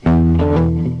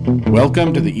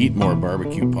Welcome to the Eat More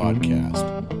Barbecue podcast.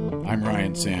 I'm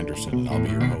Ryan Sanderson, and I'll be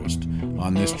your host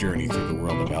on this journey through the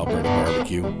world of Alberta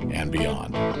barbecue and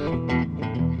beyond.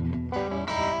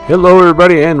 Hello,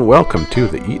 everybody, and welcome to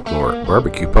the Eat More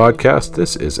Barbecue podcast.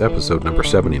 This is episode number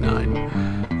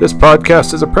 79. This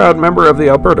podcast is a proud member of the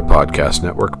Alberta Podcast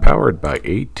Network, powered by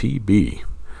ATB.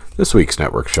 This week's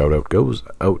network shout-out goes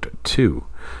out to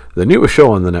the newest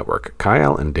show on the network,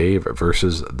 Kyle and Dave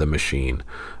versus the Machine,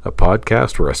 a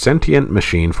podcast where a sentient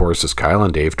machine forces Kyle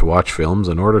and Dave to watch films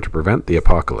in order to prevent the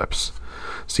apocalypse.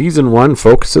 Season 1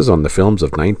 focuses on the films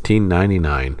of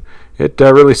 1999. It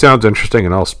really sounds interesting,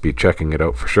 and I'll be checking it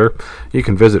out for sure. You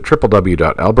can visit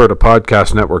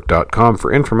www.albertapodcastnetwork.com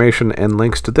for information and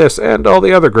links to this and all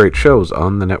the other great shows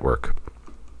on the network.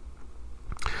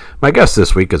 My guest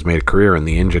this week has made a career in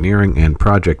the engineering and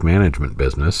project management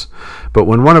business, but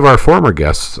when one of our former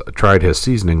guests tried his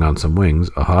seasoning on some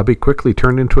wings, a hobby quickly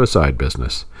turned into a side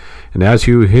business. And as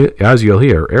you'll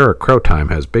hear, Eric Krautheim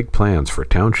has big plans for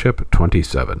Township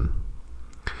 27.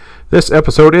 This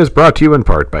episode is brought to you in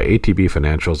part by ATB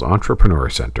Financial's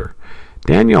Entrepreneur Center.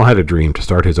 Daniel had a dream to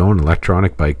start his own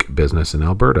electronic bike business in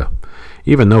Alberta.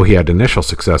 Even though he had initial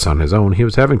success on his own, he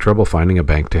was having trouble finding a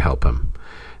bank to help him.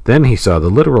 Then he saw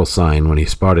the literal sign when he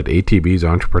spotted ATB's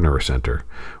Entrepreneur Center.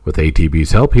 With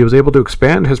ATB's help, he was able to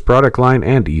expand his product line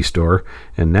and e-store,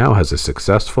 and now has a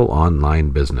successful online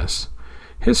business.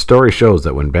 His story shows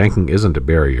that when banking isn't a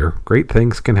barrier, great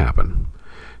things can happen.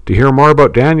 To hear more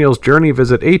about Daniel's journey,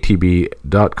 visit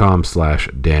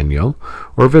atb.com/Daniel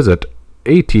or visit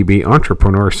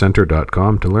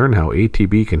atbentrepreneurscenter.com to learn how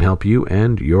ATB can help you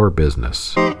and your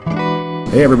business.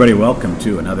 Hey everybody, welcome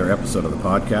to another episode of the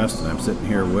podcast, and I'm sitting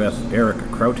here with Eric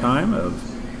Krautheim of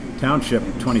Township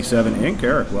 27 Inc.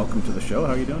 Eric, welcome to the show.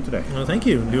 How are you doing today? Well, thank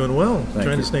you. I'm doing well.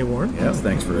 Trying to stay warm. Yes,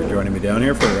 thanks for joining me down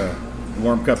here for a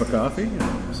warm cup of coffee.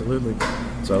 Absolutely.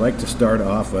 So I like to start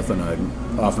off with, and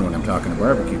often when I'm talking to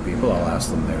barbecue people, I'll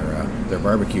ask them their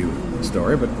barbecue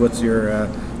story. But what's your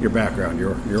background,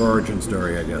 your origin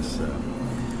story, I guess?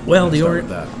 Well, the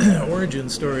origin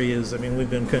story is,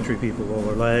 we've been country people all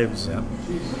our lives. Yeah.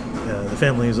 The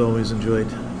family has always enjoyed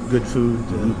good food.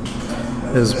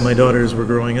 As my daughters were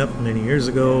growing up many years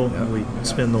ago, we'd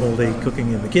spend the whole day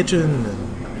cooking in the kitchen and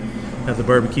have the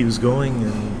barbecues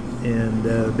going, and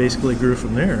basically grew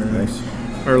from there. Nice.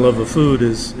 Our love of food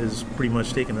is pretty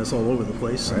much taken us all over the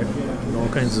place. Right. And all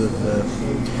kinds of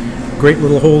great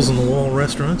little holes in the wall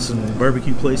restaurants and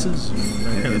barbecue places and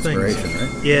that kind of thing. Inspiration,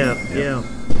 right?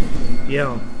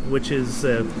 Yeah, which is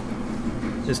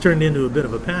has turned into a bit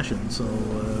of a passion. So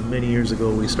many years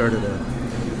ago, we started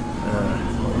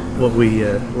what we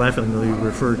laughingly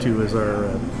refer to as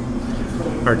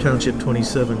our Township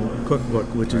 27 cookbook,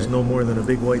 which is no more than a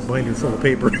big white binder full of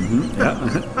paper.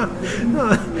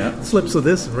 Slips of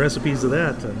this and recipes of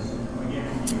that. And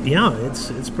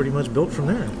it's pretty much built from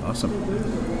there. Awesome.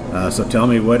 So tell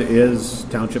me, what is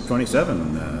Township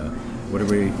 27? What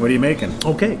are you making?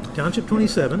 Okay, Township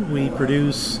 27, we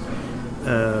produce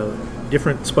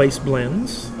different spice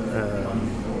blends,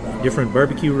 different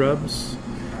barbecue rubs,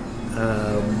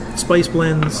 spice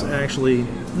blends actually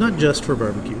not just for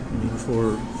barbecue,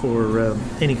 for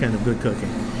any kind of good cooking.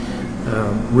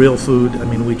 Real food,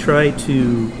 we try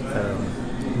to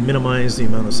minimize the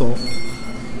amount of salt,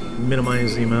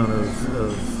 minimize the amount of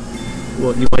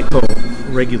what you might call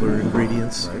regular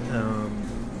ingredients.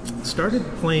 Started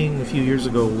playing a few years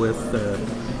ago with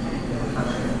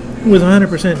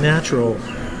 100% natural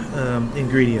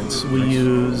ingredients. We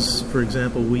use, for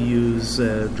example,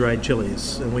 dried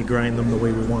chilies, and we grind them the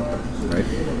way we want them. Right.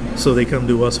 So they come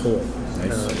to us whole,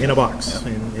 Nice. in a box,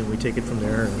 and we take it from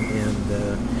there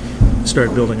and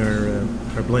start building our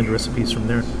blend recipes from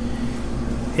there.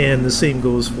 And the same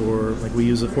goes for, we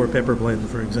use a 4-pepper blend,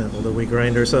 for example, that we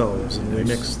grind ourselves, and we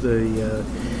mix the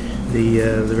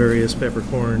various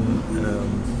peppercorn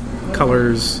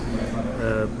colors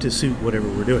to suit whatever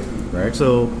we're doing. Right.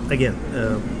 So again,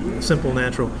 simple,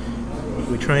 natural.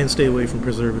 We try and stay away from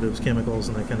preservatives, chemicals,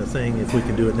 and that kind of thing. If we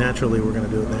can do it naturally, we're going to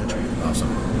do it naturally. Awesome.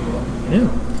 Yeah.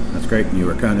 That's great. You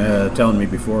were kind of telling me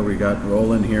before we got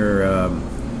rolling here, a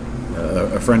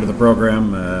friend of the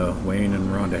program, Wayne and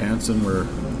Rhonda Hansen, were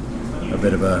a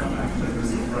bit of a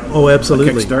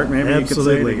absolutely. A kickstart, maybe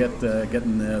Absolutely. you could say, to get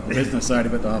getting the business side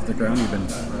of it off the ground. You've been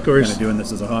of course kind of doing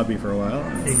this as a hobby for a while.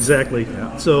 Exactly.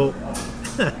 Yeah. So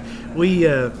we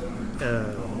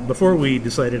before we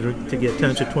decided to get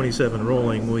Township 27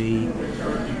 rolling, we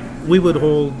would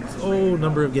hold a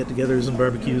number of get-togethers and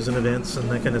barbecues and events and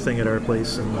that kind of thing at our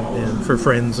place, and for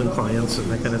friends and clients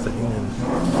and that kind of thing.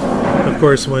 And of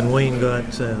course, when Wayne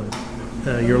got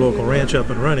your local ranch up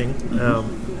and running,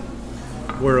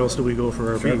 where else do we go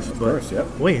for our Sure, beef? of But course, yep.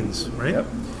 Wayne's, right? Yep.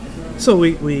 So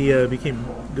we became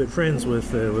good friends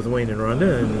with Wayne and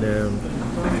Rhonda, and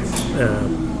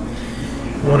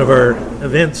one of our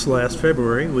events last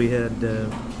February, we had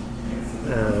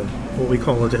what we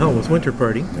call a To Hell with Winter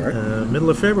party. Right. Middle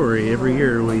of February every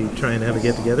year, we try and have a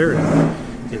get together and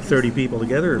get 30 people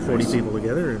together or 40 people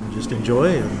together and just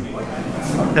enjoy and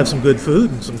have some good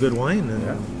food and some good wine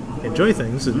and enjoy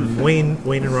things. And Wayne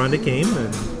and Rhonda came,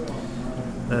 and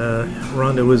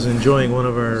Rhonda was enjoying one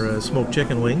of our smoked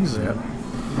chicken wings. And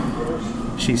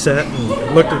she sat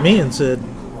and looked at me and said,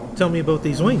 "Tell me about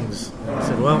these wings." And I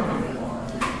said, "Well,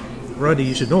 Rhonda,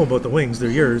 you should know about the wings. They're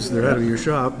yours. They're out of your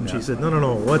shop." And she said,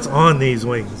 No. What's on these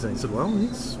wings?" And I said, "Well,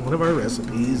 it's one of our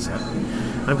recipes.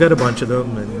 I've got a bunch of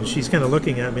them." And she's kind of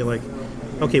looking at me like,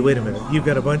 "Okay, wait a minute. You've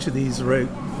got a bunch of these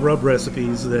rub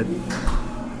recipes that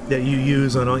you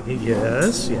use on all."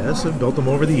 Yes. I've built them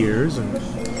over the years. And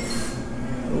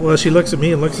well, she looks at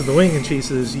me and looks at the wing, and she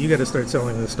says, "You got to start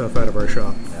selling this stuff out of our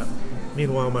shop." Yeah.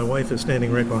 Meanwhile, my wife is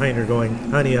standing right behind her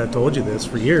going, "Honey, I told you this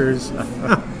for years."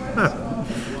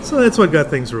 So that's what got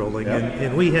things rolling. Yeah.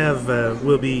 And we have,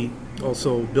 we'll be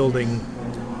also building,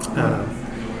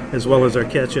 as well as our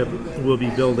ketchup, we'll be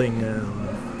building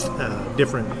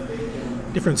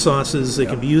different sauces that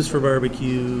can be used for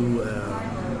barbecue.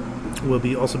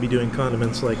 We'll also be doing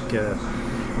condiments like,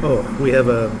 we have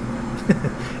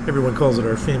everyone calls it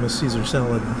our famous Caesar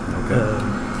salad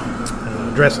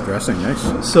dressing. Dressing, nice.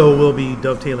 So we'll be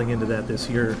dovetailing into that this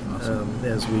year. Awesome.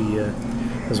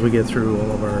 As we get through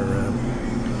all of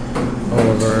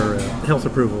our health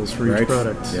approvals for each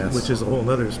product, which is a whole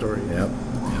other story. Yep.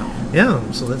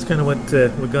 Yeah, so that's kind of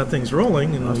what got things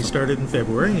rolling, and we started in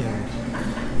February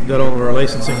and got all of our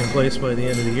licensing in place by the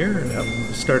end of the year, and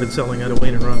started selling out of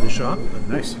Wayne and Rhonda's shop. And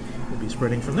nice. We'll be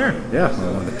spreading from there. Yeah,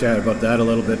 I want to chat about that a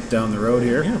little bit down the road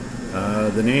here. Yeah.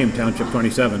 The name Township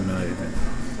 27.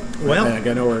 Well, I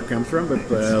know where it comes from,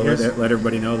 but let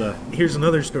everybody know the. Here's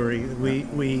another story.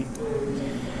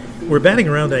 We're batting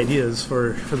around ideas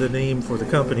for the name for the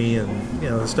company,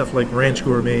 and stuff like Ranch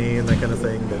Gourmet and that kind of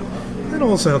thing. But that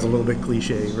all sounds a little bit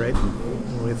cliche, right?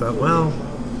 And we thought, well,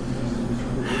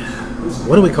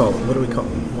 what do we call it?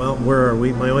 Well, where are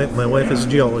we? My wife is a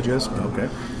geologist. Okay.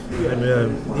 I'm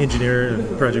an engineer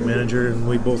and project manager, and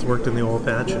we both worked in the oil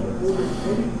patch.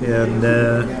 And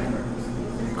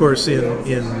of course, in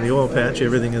the oil patch,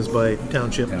 everything is by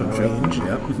township and range.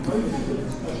 Yep.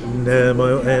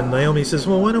 And Naomi says,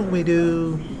 "Well, why don't we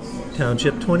do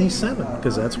Township 27?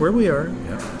 Because that's where we are.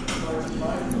 Yep.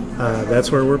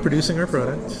 That's where we're producing our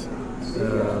product.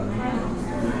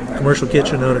 Commercial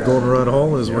kitchen out at Goldenrod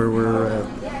Hall is where we're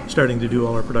starting to do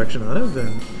all our production out of.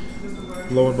 And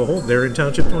lo and behold, they're in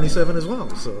Township 27 as well.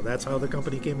 So that's how the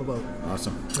company came about.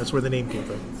 Awesome. That's where the name came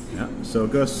from. Yeah. So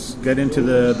get into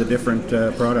the different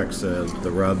products,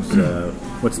 the rubs.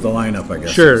 What's the lineup, I guess?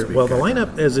 Sure. So to speak? Well, the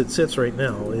lineup as it sits right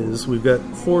now is we've got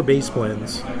 4 base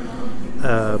blends.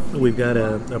 We've got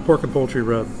a pork and poultry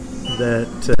rub that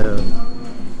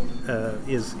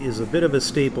is a bit of a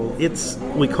staple.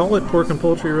 We call it pork and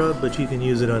poultry rub, but you can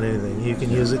use it on anything. You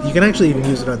can use it. You can actually even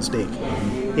use it on steak.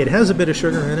 It has a bit of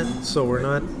sugar in it, so we're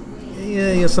not.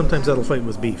 Yeah. Sometimes that'll fight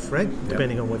with beef, right?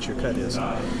 Depending on what your cut is.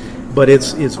 But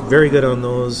it's very good on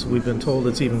those. We've been told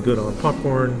it's even good on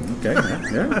popcorn. Okay.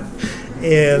 Yeah.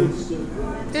 And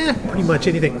pretty much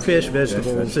anything, fish,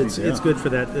 vegetables. Vegetables, It's good for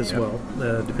that as well,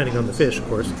 depending on the fish, of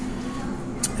course.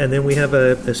 And then we have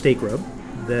a steak rub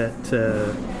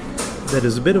that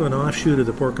is a bit of an offshoot of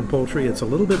the pork and poultry. It's a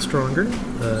little bit stronger.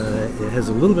 It has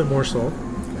a little bit more salt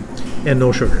and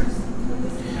no sugar.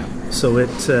 So it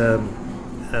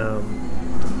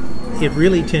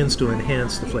really tends to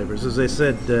enhance the flavors. As I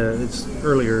said it's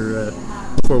earlier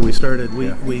before we started,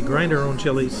 we grind our own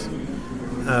chilies,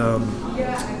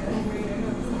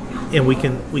 and we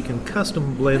can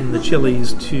custom blend the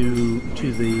chilies to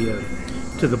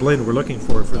the blend we're looking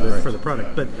for the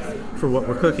product, but for what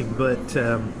we're cooking. But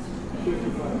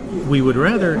we would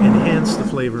rather enhance the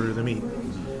flavor of the meat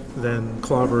than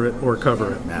clobber it or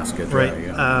cover it. Mask it, right?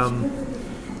 Yeah.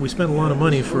 We spend a lot of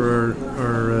money for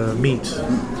our meat.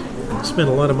 Spend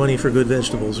a lot of money for good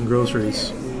vegetables and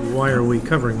groceries. Why are we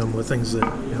covering them with things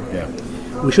that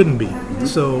we shouldn't be? Mm-hmm.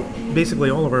 So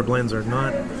basically, all of our blends they're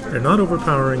not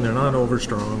overpowering. They're not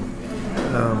overstrong.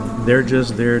 They're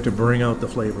just there to bring out the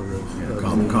flavor of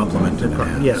complement and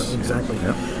enhance. Yeah, exactly.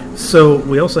 Yeah. So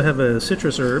we also have a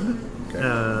citrus herb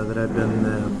that I've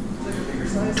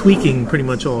been tweaking pretty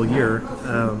much all year.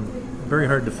 very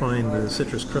hard to find the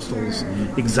citrus crystals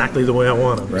exactly the way I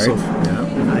want them. Right. So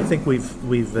Yeah. I think we've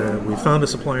found a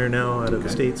supplier now out of the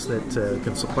States that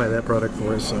can supply that product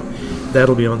for us. So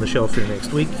that'll be on the shelf here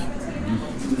next week.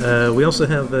 We also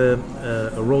have a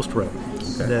roast rub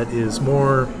that is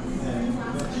more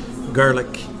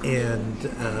garlic and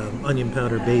onion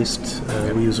powder based.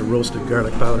 We use a roasted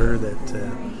garlic powder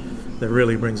that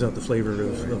really brings out the flavor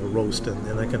of a roast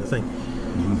and that kind of thing.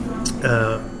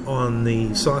 On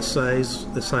the sauce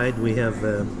side, we have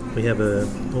a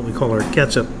what we call our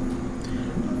ketchup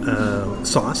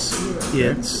sauce.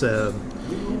 It's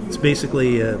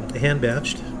basically hand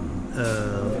batched,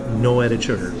 no added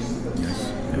sugar.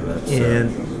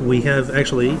 And we have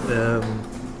actually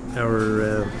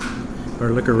our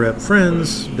liquor rep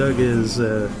friends. Doug is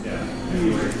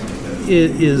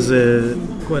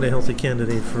quite a healthy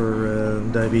candidate for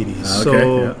diabetes.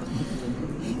 Okay,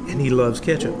 And he loves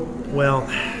ketchup. Well,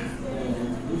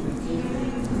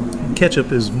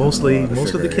 ketchup is most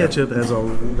of the ketchup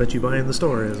that you buy in the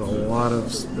store has a lot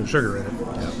of sugar in it,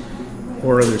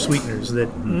 or other sweeteners that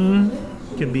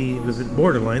can be a bit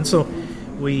borderline. So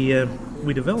we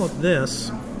developed this,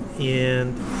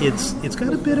 and it's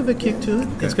got a bit of a kick to it.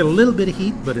 Okay. It's got a little bit of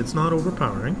heat, but it's not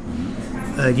overpowering.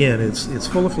 Again, it's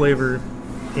full of flavor,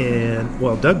 and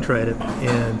Doug tried it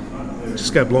and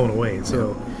just got blown away.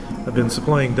 So I've been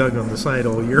supplying Doug on the side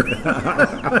all year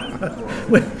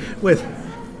with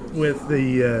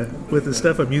the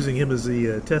stuff. I'm using him as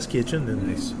the test kitchen,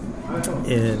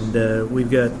 and we've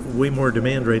got way more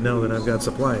demand right now than I've got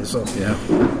supply. So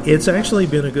it's actually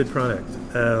been a good product.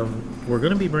 We're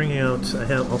going to be bringing out.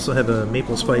 I also have a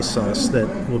maple spice sauce that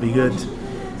will be good,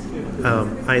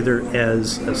 either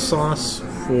as a sauce,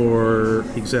 for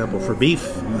example, for beef,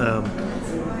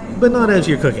 but not as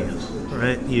you're cooking it.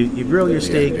 Right, you grill your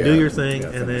steak, do your thing,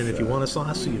 and then if you want a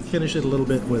sauce, you finish it a little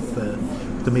bit with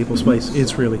the maple spice.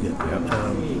 It's really good.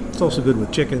 It's also good with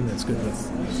chicken. It's good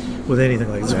with anything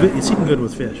like it. It's even good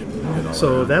with fish.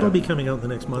 So that'll be coming out in the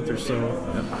next month or so.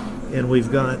 And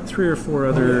we've got 3 or 4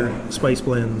 other spice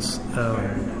blends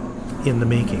in the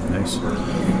making. Nice.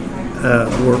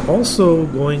 We're also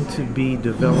going to be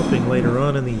developing later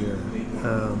on in the year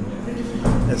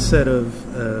a set of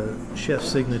chef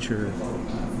signature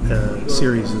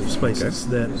series of spices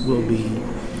that will be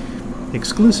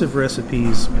exclusive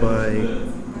recipes by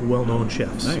well-known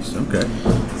chefs. Nice. Okay.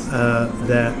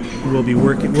 That we'll be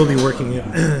working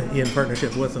in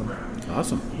partnership with them.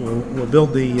 Awesome. We'll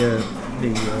build the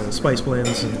spice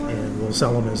blends and we'll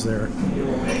sell them as their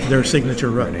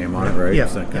signature rub. Name on it, right? Yeah,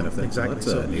 That kind of thing. Exactly. That's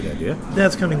a neat idea.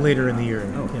 That's coming later in the year.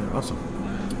 Oh, awesome.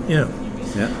 Yeah.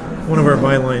 Yeah. One of our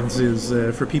bylines is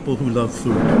for people who love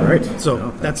food. Right.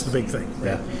 So that's the big thing.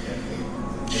 Right? Yeah.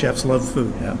 Chefs love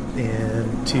food. Yeah.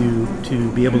 And to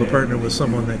be able to partner with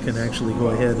someone that can actually go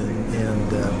ahead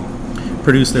and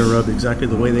produce their rub exactly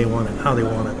the way they want it, how they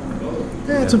want it.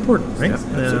 It's important, right?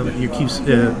 Your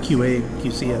QA,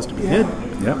 QC has to be good.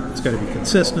 Yeah. It's got to be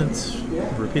consistent,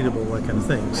 repeatable, that kind of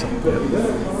thing. So,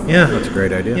 That's a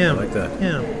great idea. Yeah. I like that.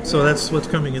 Yeah. So that's what's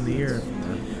coming in the year.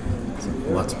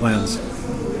 Lots of plans. So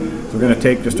we're going to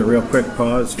take just a real quick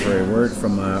pause for a word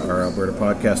from our Alberta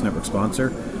Podcast Network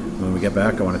sponsor. When we get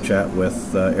back, I want to chat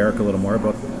with Eric a little more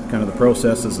about kind of the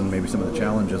processes and maybe some of the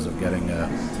challenges of getting a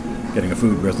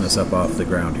food business up off the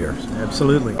ground here.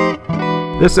 Absolutely.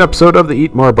 This episode of the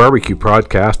Eat More Barbecue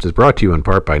podcast is brought to you in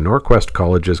part by Norquest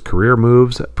College's Career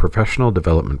Moves Professional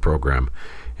Development Program.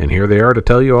 And here they are to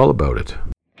tell you all about it.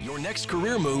 Your next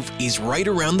career move is right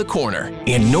around the corner,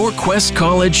 and Norquest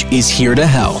College is here to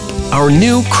help. Our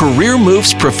new Career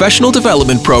Moves Professional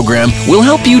Development Program will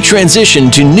help you transition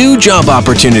to new job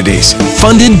opportunities.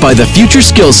 Funded by the Future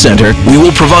Skills Center, we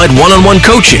will provide one-on-one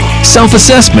coaching,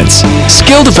 self-assessments,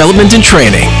 skill development and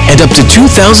training, and up to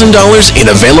 $2,000 in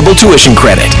available tuition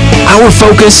credit. Our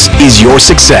focus is your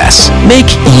success. Make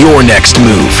your next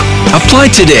move. Apply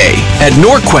today at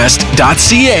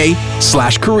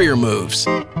norquest.ca/careermoves.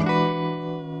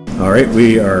 All right,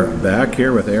 we are back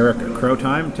here with Eric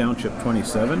Crowtime, Township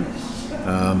 27.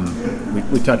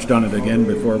 We touched on it again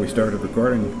before we started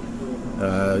recording.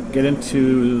 Get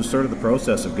into sort of the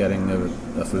process of getting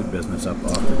a food business up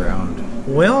off the ground.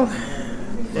 Well,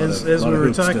 as we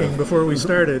were talking before we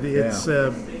started, it's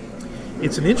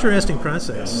an interesting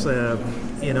process.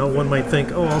 One might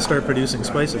think, I'll start producing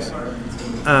spices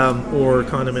or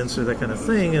condiments or that kind of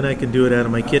thing, and I can do it out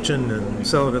of my kitchen and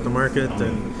sell it at the market.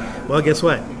 And well, guess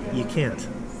what? You can't.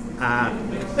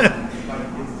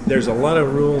 There's a lot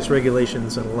of rules,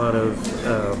 regulations, and a lot of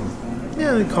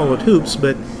I call it hoops,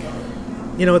 but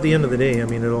at the end of the day,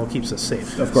 it all keeps us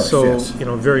safe. Of course, so yes.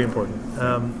 very important.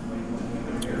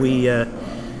 We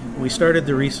we started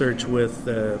the research with,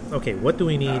 okay, what do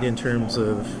we need in terms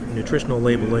of nutritional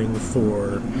labeling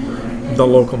for the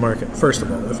local market? First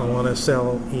of all, if I want to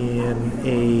sell in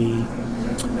a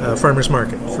farmer's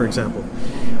market, for example,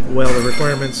 well, the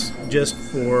requirements just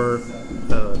for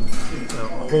a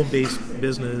home-based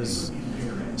business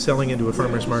selling into a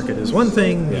farmer's market is one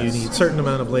thing. Yes. You need a certain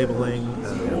amount of labeling,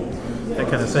 that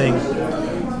kind of thing.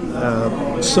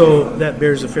 So that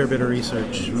bears a fair bit of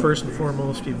research. First and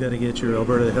foremost, you've got to get your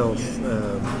Alberta Health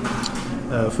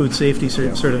food safety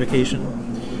certification,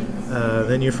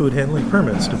 then your food handling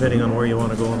permits, depending on where you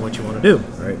want to go and what you want to do.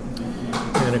 Right.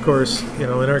 And of course, in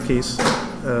our case,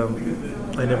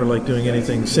 I never like doing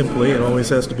anything simply. It always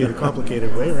has to be the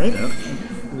complicated way, right? Yep.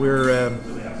 We're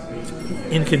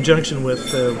in conjunction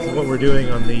with what we're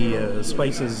doing on the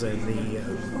spices and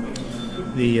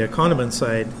the condiment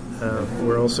side.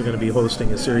 We're also going to be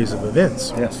hosting a series of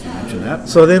events. Yes, you mentioned that.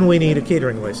 So then we need a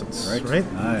catering license, right?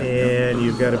 Yeah. And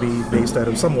you've got to be based out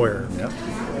of somewhere. Yep.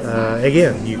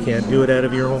 Again, you can't do it out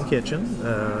of your home kitchen.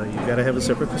 You've got to have a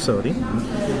separate facility.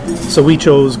 So we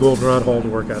chose Goldenrod Hall to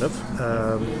work out of,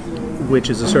 which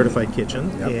is a certified kitchen,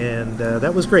 and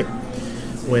that was great.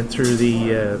 Went through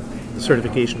the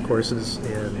certification courses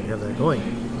and have that going.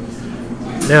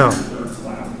 Now,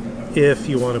 if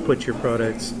you want to put your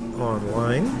products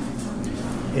online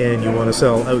and you want to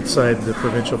sell outside the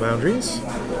provincial boundaries,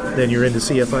 then you're into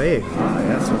CFIA.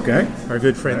 Yes, okay. Our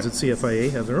good friends at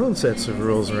CFIA have their own sets of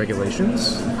rules and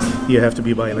regulations. You have to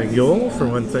be bilingual, for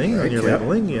one thing, on your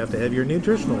labeling. You have to have your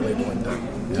nutritional labeling done.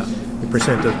 Yeah. The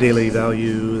percent of daily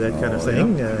value, that kind of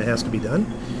thing, has to be done.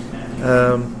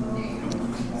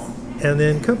 And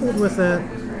then coupled with that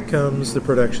comes the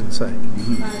production side.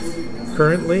 Mm-hmm.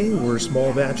 Currently, we're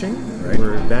small batching. Right.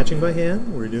 We're batching by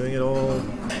hand. We're doing it all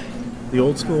the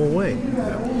old school way.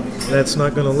 That's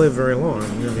not going to live very long.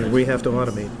 I mean, we have to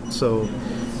automate. So,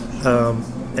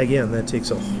 again, that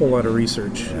takes a whole lot of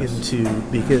research into,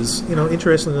 because,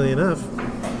 interestingly enough,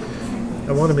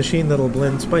 I want a machine that'll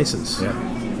blend spices. Yeah.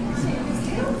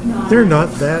 They're not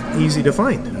that easy to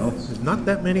find. No. There's not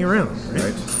that many around.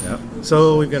 Right? Yeah.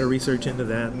 So we've got to research into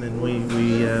that, and then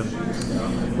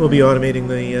we'll be automating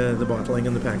the bottling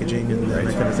and the packaging and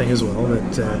that kind of thing as well.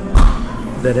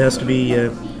 That has to be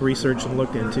researched and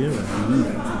looked into.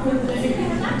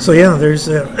 Mm-hmm. So there's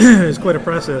quite a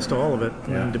process to all of it.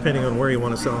 Yeah. And depending on where you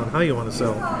want to sell and how you want to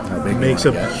sell, it makes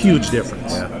a huge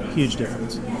difference. Yeah. Huge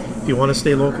difference. If you want to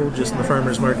stay local, just in the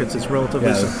farmers markets, it's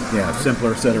relatively simple. Yeah,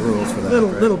 simpler set of rules for that.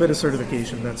 Little bit of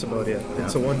certification. That's about it.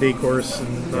 It's a one-day course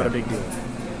and not a big deal.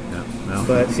 Yeah. No,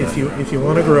 but if you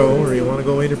want to grow, or you want to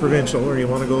go into provincial, or you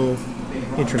want to go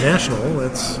international,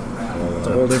 it's a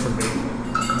whole different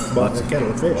box of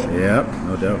kettle of fish. Yeah,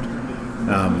 no doubt.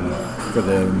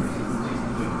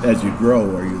 As you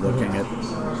grow, are you looking at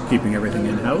keeping everything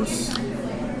in-house?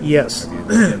 Yes. Have you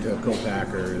looked into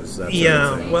co-packers? That sort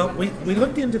of thing? Well, we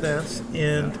looked into that,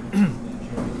 and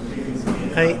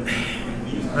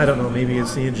I don't know, maybe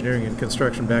it's the engineering and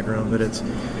construction background, but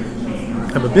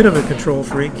I'm a bit of a control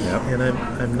freak, and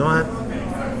I'm not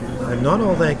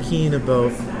all that keen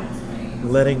about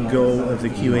letting go of the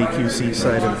QA/QC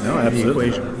side of the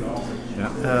equation.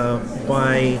 Yeah.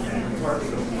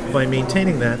 By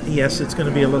maintaining that, yes, it's going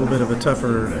to be a little bit of a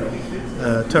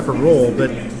tougher role,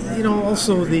 but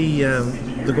also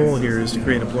the goal here is to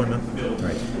create employment.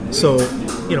 Right. So,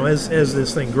 as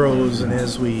this thing grows and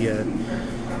as we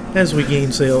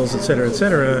gain sales, et cetera,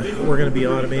 we're going to be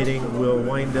automating. We'll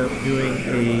wind up doing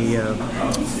a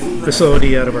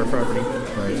facility out of our property,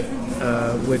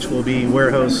 which will be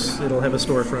warehouse. It'll have a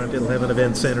storefront. It'll have an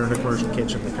event center and a commercial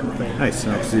kitchen, that kind of thing. Nice.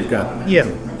 So you've got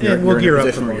and we'll gear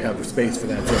up for where you have space for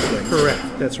that sort of thing.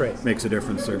 Correct. That's right. Makes a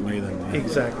difference certainly.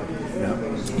 Exactly. Yeah.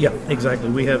 Yeah, exactly.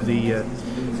 We have the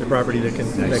property that can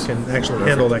actually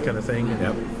handle that kind of thing.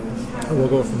 And we'll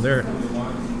go from there.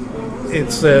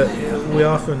 It's we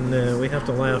have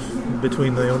to laugh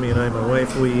between Naomi and I, my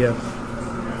wife.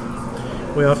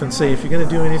 We often say, if you're going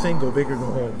to do anything, go big or go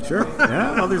home. Sure.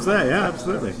 Yeah. Well, there's that. Yeah,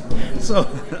 absolutely. So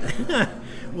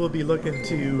we'll be looking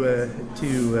to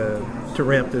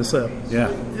ramp this up.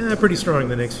 Yeah. Pretty strong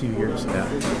the next few years. Yeah.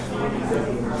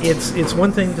 It's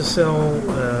one thing to sell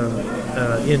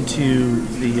into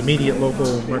the immediate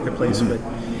local marketplace, but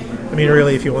I mean,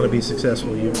 really, if you want to be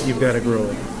successful, you've got to grow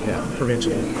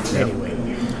provincially anyway.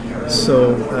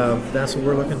 So that's what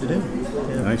we're looking to do.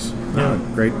 Yeah. Nice.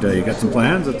 Great. You got some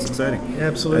plans? That's exciting.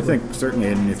 Absolutely. I think certainly,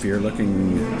 and if you're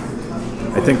looking,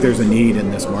 I think there's a need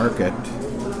in this market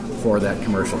for that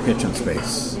commercial kitchen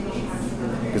space.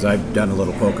 Because I've done a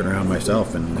little poking around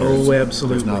myself, and there's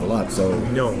absolutely. There's not a lot. So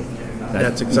no.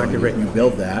 That's exactly right. You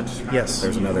build that. Yes.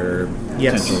 There's another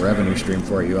Yes. potential revenue stream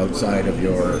for you outside of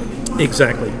your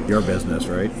business,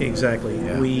 right? Exactly.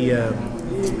 Yeah. We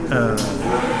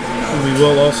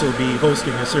will also be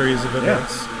hosting a series of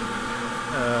events.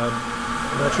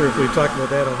 I'm not sure if we've talked about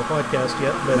that on the podcast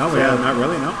yet, but No, we haven't. Not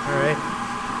really. No. all right.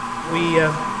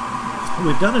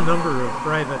 We've done a number of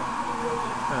private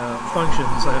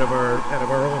functions out of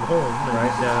our own home,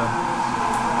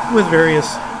 and with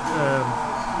various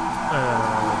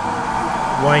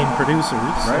wine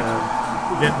producers,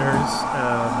 vintners.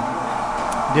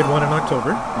 Did one in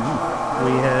October.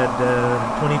 We had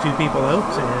 22 people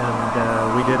out,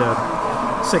 and we did a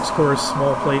 6-course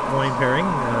small plate wine pairing,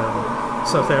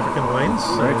 South African wines,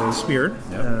 Spear.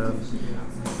 Yep.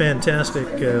 Fantastic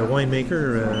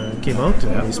winemaker came out,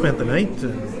 and we spent the night.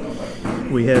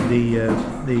 And we had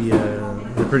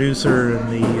the producer and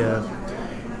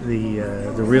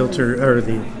the realtor, or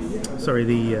the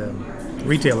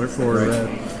retailer for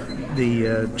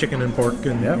the chicken and pork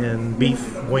and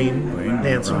beef. Wayne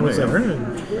Nansen was there,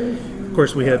 and of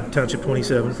course we had Township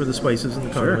 27 for the spices and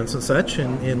the condiments and such,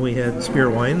 and we had Spear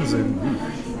wines, and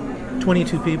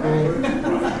 22 people.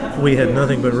 We had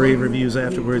nothing but rave reviews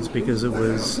afterwards because it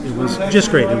was just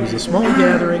great. It was a small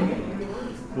gathering.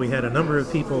 We had a number of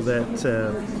people that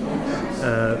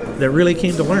really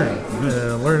came to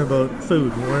learn about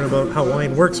food, learn about how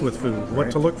wine works with food,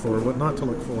 what to look for, what not to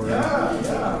look for.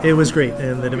 It was great,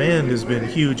 and the demand has been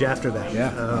huge after that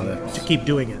to keep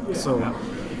doing it. So,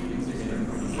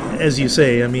 as you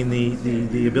say, I mean,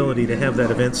 the ability to have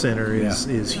that event center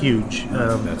is huge.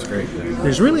 That's great.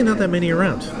 There's really not that many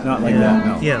around. Not like that,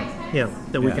 no. Yeah,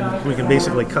 that we can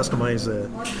basically customize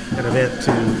an event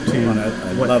to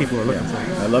what people are looking for.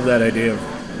 I love that idea of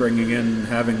bringing in,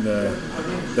 having the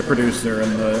producer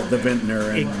and the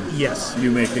vintner and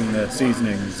you making the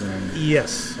seasonings and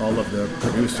all of the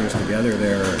producers together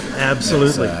there.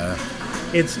 Absolutely.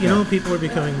 It's people are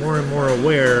becoming more and more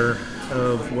aware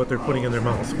of what they're putting in their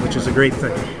mouth, which is a great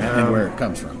thing. And where it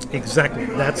comes from. Exactly.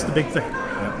 That's the big thing.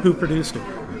 Who produced it?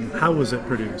 How was it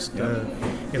produced?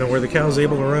 Were the cows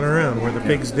able to run around? Were the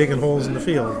pigs digging holes in the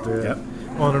field?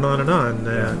 On and on and on.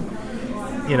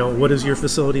 What does your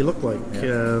facility look like?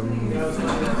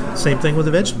 Same thing with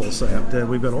the vegetable side.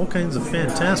 We've got all kinds of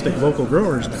fantastic local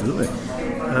growers now. Absolutely.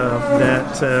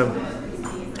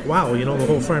 The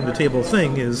whole farm to table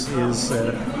thing is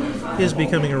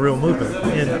becoming a real movement,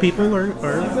 and people are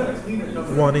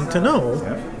wanting to know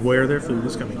where their food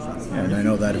is coming from. And I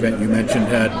know that event you mentioned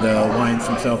had wines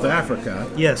from South Africa.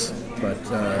 Yes. But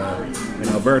in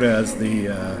Alberta, as the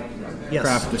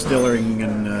craft distilling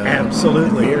and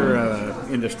absolutely beer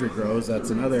industry grows, that's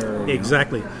another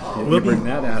exactly. We'll bring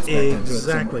that aspect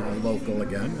into it, local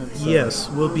again. Yes,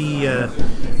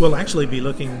 we'll actually be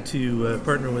looking to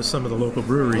partner with some of the local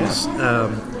breweries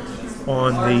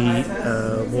on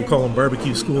the we'll call them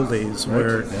barbecue school days,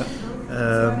 where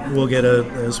we'll get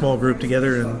a small group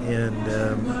together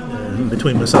and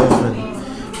between myself and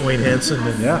Wayne Hansen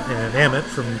and Amit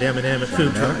from Dam and Amit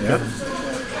Food Truck.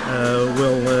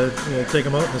 We'll take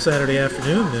them out on a Saturday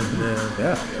afternoon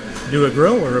and do a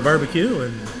grill or a barbecue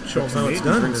and show them how it's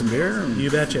done. Drink some beer. You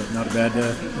betcha. Not a bad.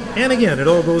 And again, it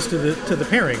all goes to the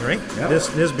pairing, right? Yep.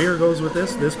 This beer goes with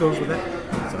this. This goes with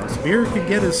that. So beer can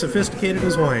get as sophisticated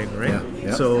as wine, right?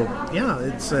 Yeah. So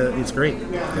it's great.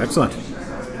 Excellent.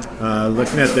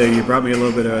 Looking at you brought me a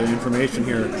little bit of information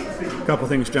here. A couple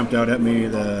things jumped out at me.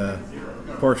 The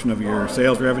portion of your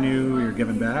sales revenue you're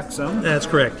giving back some. That's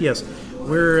correct. Yes,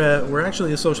 we're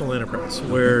actually a social enterprise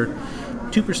where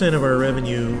 2% of our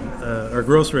revenue, our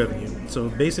gross revenue, so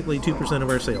basically 2% of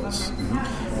our sales,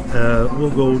 will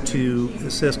go to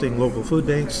assisting local food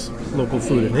banks, local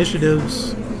food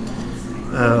initiatives,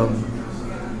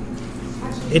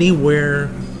 anywhere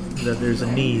that there's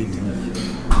a need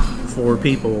for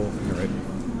people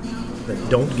that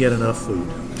don't get enough food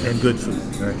and good food,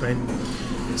 right?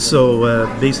 So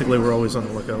basically, we're always on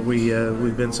the lookout.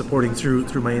 We've been supporting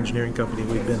through my engineering company.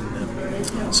 We've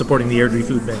been supporting the Airdrie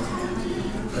Food Bank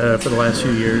for the last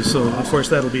few years. So of course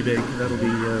that'll be big. That'll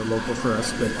be local for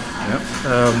us. But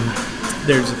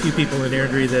there's a few people in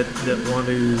Airdrie that want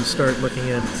to start looking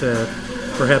at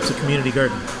perhaps a community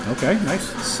garden. Okay, nice.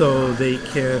 So they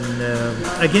can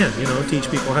again,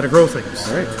 teach people how to grow things.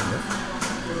 Right.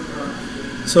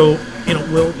 So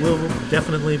we'll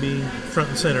definitely be front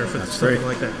and center for something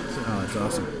like that. So, that's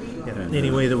awesome. And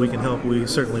any way that we can help, we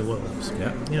certainly will. So,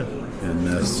 And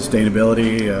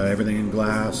sustainability, everything in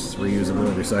glass,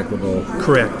 reusable, recyclable.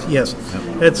 Correct. Yes,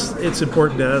 it's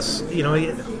important to us.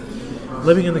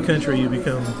 Living in the country, you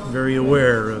become very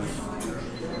aware of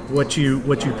what you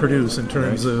produce in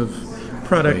terms of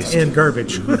product waste. and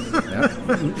garbage. Yeah.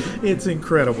 It's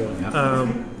incredible. Yeah.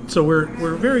 So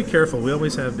we're very careful. We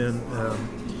always have been.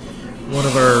 One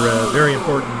of our very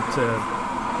important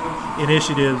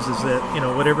initiatives is that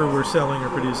whatever we're selling or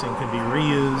producing can be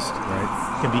reused,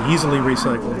 Right. can be easily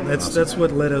recycled. That's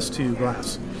what led us to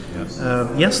glass. Yes.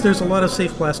 Yes, there's a lot of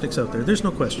safe plastics out there. There's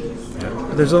no question. Yeah.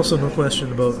 But there's also no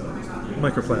question about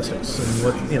microplastics and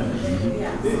what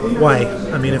why.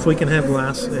 I mean, if we can have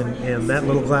glass and that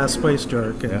little glass spice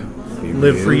jar can Be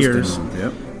live for reused years, and-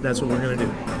 yep. that's what we're going to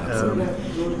do.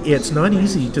 It's not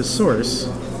easy to source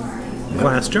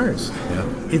glass jars. Yeah.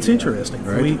 It's interesting.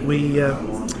 Right.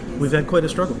 We've had quite a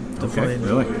struggle to Okay, find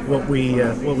really? what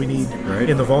we need Right.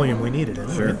 in the volume we need it in.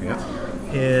 Sure. right?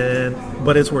 Yeah.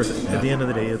 But it's worth it. At the end of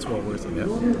the day, it's well worth it.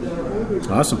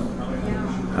 Yeah. Awesome.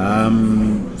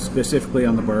 Specifically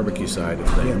on the barbecue side of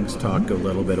things, talk a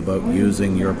little bit about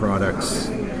using your products,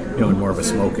 in more of a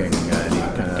smoking, any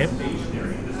kind of Okay.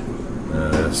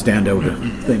 standout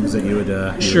things that you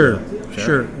would. Sure.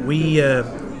 We,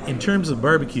 in terms of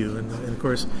barbecue, and of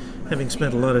course, having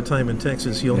spent a lot of time in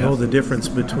Texas, you'll know the difference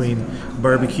between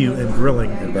barbecue and grilling.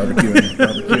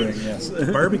 Barbecuing, yes.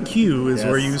 Barbecue is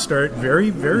where you start very,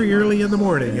 very early in the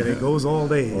morning, and it goes all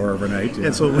day. Or overnight. Yeah.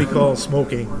 That's what we call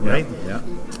smoking, right? Yeah.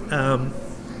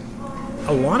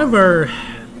 A lot of our,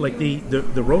 like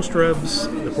the roast rubs,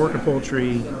 the pork and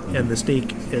poultry, and the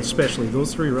steak especially,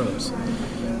 those three rubs,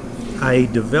 I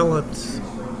developed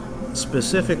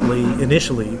specifically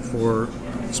initially for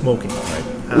smoking.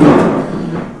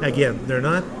 Again, they're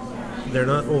not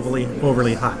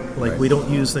overly hot. Like we don't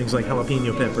use things like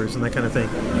jalapeno peppers and that kind of thing,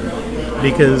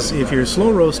 because if you're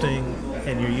slow roasting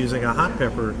and you're using a hot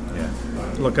pepper,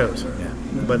 look out. Yeah.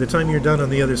 By the time you're done on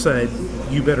the other side,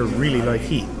 you better really like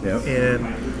heat. Yep.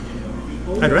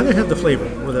 And I'd rather have the flavor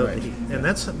without the heat, and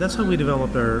that's how we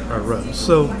developed our rubs.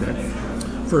 So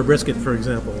for a brisket, for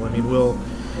example, I mean,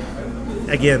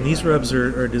 again, these rubs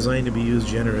are designed to be used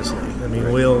generously. I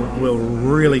mean, we'll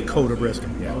really coat a brisket.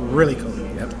 Yeah. Really coat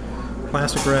it. Yep.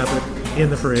 Plastic wrap it in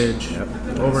the fridge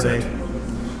overnight.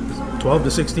 12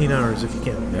 to 16 hours if you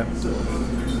can. Yep.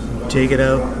 Take it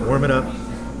out, warm it up,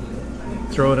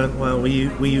 throw it on. Well, we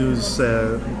use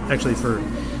actually for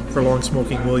long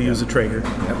smoking, we'll use a Traeger,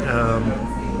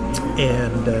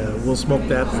 and we'll smoke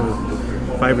that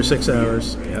for 5 or 6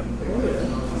 hours. Yep.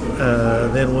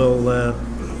 Then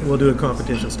we'll do a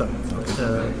competition style.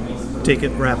 Take it,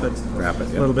 wrap it, Yep.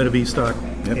 a little bit of beef stock,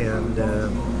 Yep. and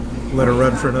let it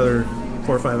run for another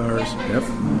 4 or 5 hours Yep.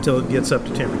 until it gets up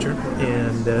to temperature.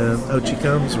 And out she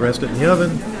comes, rest it in the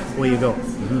oven, away you go.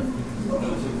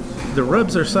 The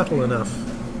rubs are subtle enough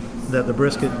that the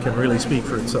brisket can really speak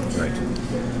for itself. Right.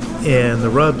 And the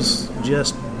rubs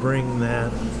just bring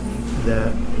that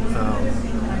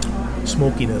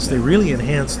smokiness. They really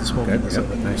enhance the Okay. smokiness Yep.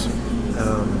 of it. Nice.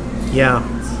 Yeah.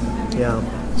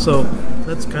 So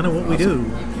that's kind of what we do.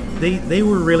 They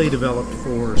were really developed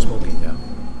for smoking. Yeah.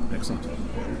 Excellent.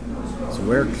 So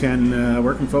where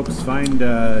can folks find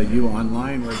you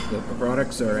online? Where the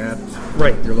products are at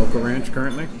your local ranch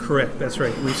currently? Correct. That's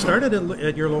right. We started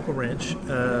at your local ranch.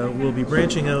 We'll be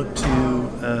branching out to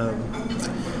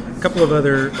a couple of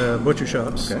other butcher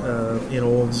shops in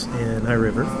Olds and High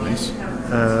River. Nice.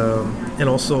 And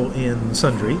also in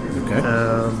Sundre. Okay.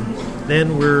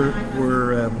 Then we're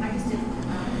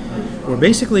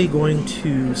basically going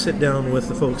to sit down with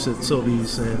the folks at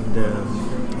Sylvie's and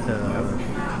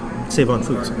Save On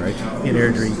Foods in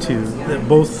Airdrie too.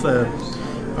 Both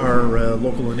are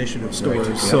local initiative stores.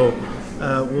 Right. So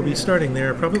we'll be starting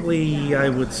there probably, I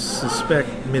would suspect,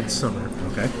 midsummer.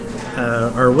 Okay.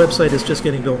 Our website is just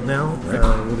getting built now.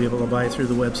 We'll be able to buy through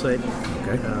the website.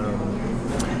 Okay.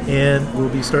 And we'll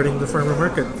be starting the farmer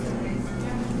market.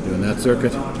 Doing that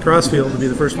circuit. Crossfield will be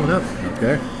the first one up.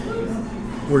 Okay.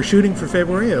 We're shooting for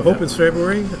February. I hope it's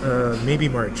February, maybe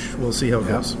March. We'll see how it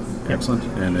goes. Excellent.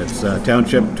 And it's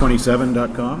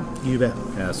township27.com. You bet.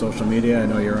 Social media, I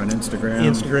know you're on Instagram.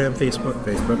 Instagram, Facebook.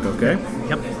 Facebook, okay.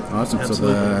 Yep. Awesome.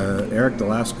 Absolutely. So, Eric, the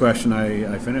last question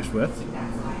I finished with,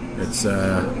 it's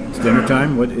dinner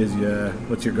time.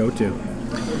 What's your go-to?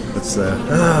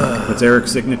 What's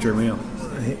Eric's signature meal?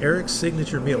 Eric's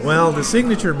signature meal. Well, the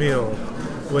signature meal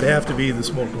would have to be the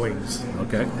smoked wings.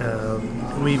 Okay.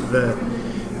 We've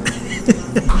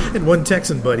and one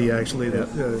Texan buddy actually that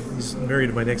he's married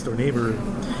to my next door neighbor.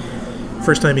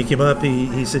 First time he came up,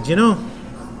 he said, y'all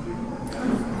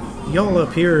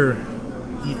up here,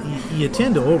 you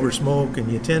tend to oversmoke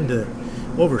and you tend to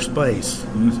overspice.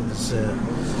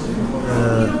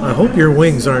 I hope your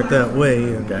wings aren't that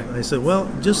way. And I said, well,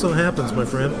 just so happens, my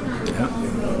friend,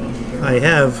 I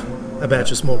have a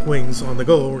batch of smoked wings on the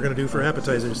go. We're going to do for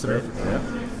appetizers today.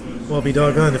 Well, be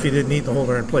doggone if you didn't eat the whole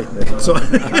darn plate. So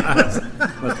Must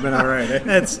have been all right. Eh?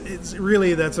 that's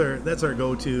our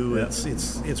go-to. Yeah.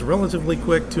 It's relatively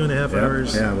quick, 2.5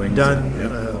 hours wings, done.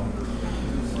 yeah.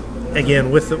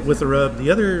 Again, with the rub. The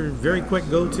other very quick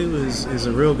go-to is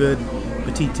a real good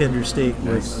petite tender steak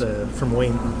from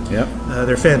Wayne. Yep.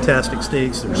 They're fantastic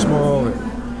steaks. They're small.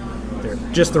 They're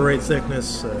just the right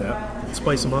thickness.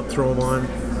 Spice them up, throw them on,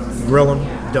 grill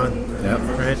them, done. Yep.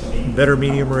 Right. Better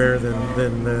medium rare than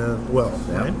well.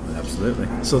 Yep. Right. Absolutely.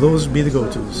 So those would be the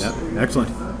go-tos. Yep.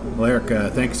 Excellent. Well, Eric,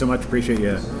 thank you so much. Appreciate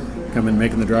you coming,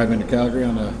 making the drive into Calgary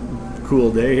on a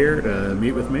cool day here to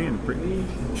meet with me and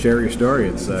share your story.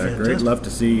 It's great. Love to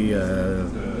see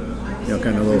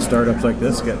kind of little startups like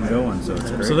this getting going. So it's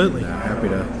Absolutely. Great. Happy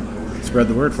to spread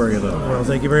the word for you a little. Well,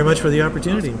 thank you very much for the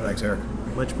opportunity. Awesome. Thanks, Eric.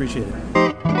 Much appreciated.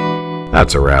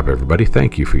 That's a wrap, everybody.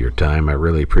 Thank you for your time. I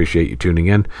really appreciate you tuning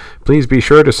in. Please be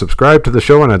sure to subscribe to the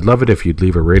show, and I'd love it if you'd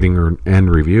leave a rating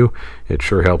and review. It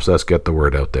sure helps us get the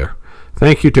word out there.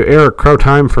 Thank you to Eric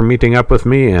Krautheim for meeting up with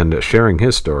me and sharing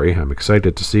his story. I'm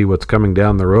excited to see what's coming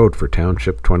down the road for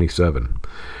Township 27.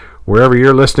 Wherever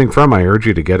you're listening from, I urge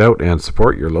you to get out and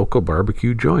support your local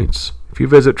barbecue joints. If you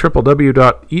visit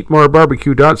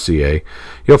www.eatmorebarbecue.ca,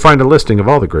 you'll find a listing of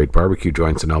all the great barbecue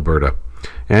joints in Alberta.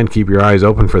 And keep your eyes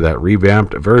open for that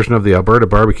revamped version of the Alberta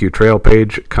Barbecue Trail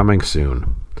page coming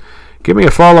soon. Give me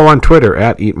a follow on Twitter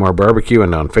at EatMoreBarbecue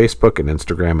and on Facebook and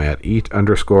Instagram at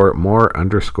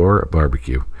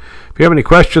eat_more_barbecue. If you have any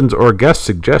questions or guest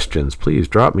suggestions, please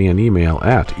drop me an email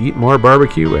at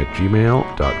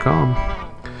eatmorebarbecue@gmail.com.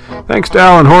 Thanks to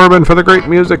Alan Horban for the great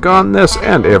music on this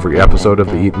and every episode of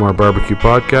the Eat More Barbecue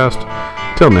podcast.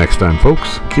 Till next time,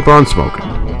 folks, keep on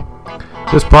smoking.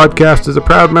 This podcast is a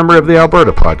proud member of the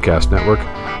Alberta Podcast Network,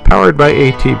 powered by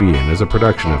ATB, and is a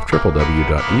production of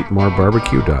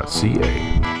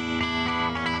www.eatmorebarbecue.ca.